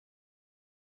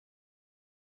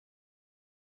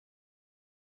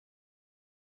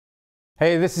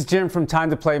Hey, this is Jim from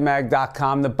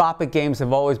TimeToPlayMag.com. The Bop It games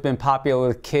have always been popular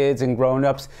with kids and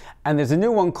grown-ups, and there's a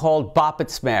new one called Bop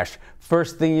It Smash.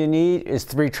 First thing you need is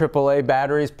 3 AAA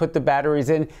batteries. Put the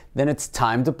batteries in, then it's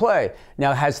time to play.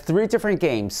 Now it has 3 different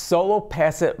games: solo,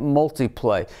 pass it,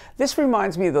 multiplay. This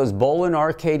reminds me of those bowling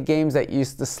arcade games that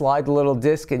used to slide the little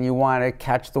disc and you want to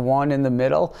catch the one in the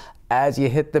middle as you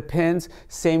hit the pins.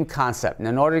 Same concept. And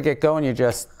in order to get going, you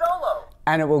just Solo.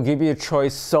 And it will give you a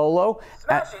choice: solo.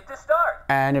 Smash it to start.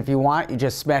 And if you want, you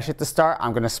just smash it to start.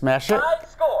 I'm going to smash it. High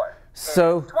score.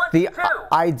 So the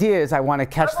idea is I want to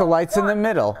catch the lights in the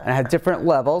middle and have different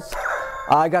levels.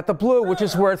 I got the blue, which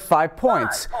is worth 5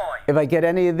 points. If I get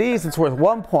any of these, it's worth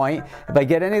 1 point. If I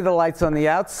get any of the lights on the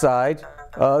outside,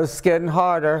 oh, this is getting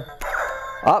harder.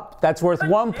 Up, that's worth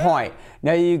 1 point.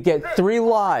 Now you get 3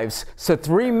 lives, so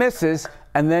 3 misses,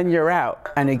 and then you're out.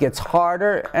 And it gets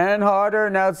harder and harder.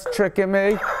 Now it's tricking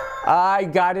me. I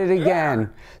got it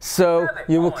again. So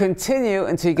you will continue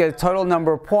until you get a total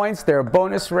number of points. There are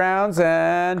bonus rounds,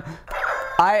 and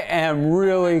I am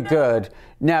really good.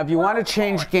 Now, if you want to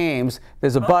change games,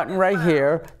 there's a button right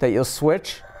here that you'll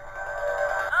switch.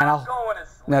 And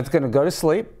now it's going to go to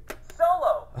sleep.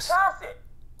 Solo. Pass it.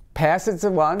 Pass it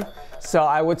to 1. So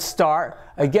I would start.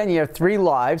 Again, you have 3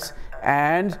 lives,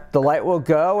 and the light will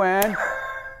go, and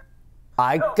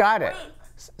I got it.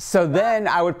 So then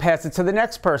I would pass it to the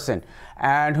next person,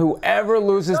 and whoever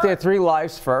loses their 3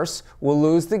 lives first will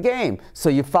lose the game. So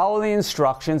you follow the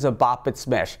instructions of Bop It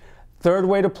Smash. Third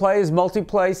way to play is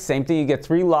multiplay. Same thing, you get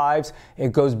 3 lives,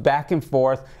 it goes back and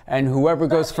forth, and whoever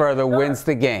goes further wins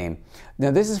the game. Now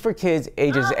this is for kids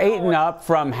ages 8 and up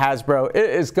from Hasbro.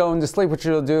 It is going to sleep, which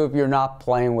you'll do if you're not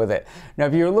playing with it. Now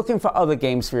if you're looking for other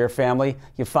games for your family,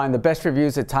 you find the best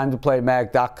reviews at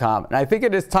TimeToPlayMag.com. And I think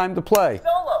it is time to play.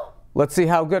 Solo. Let's see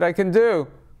how good I can do.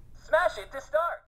 Smash it to start.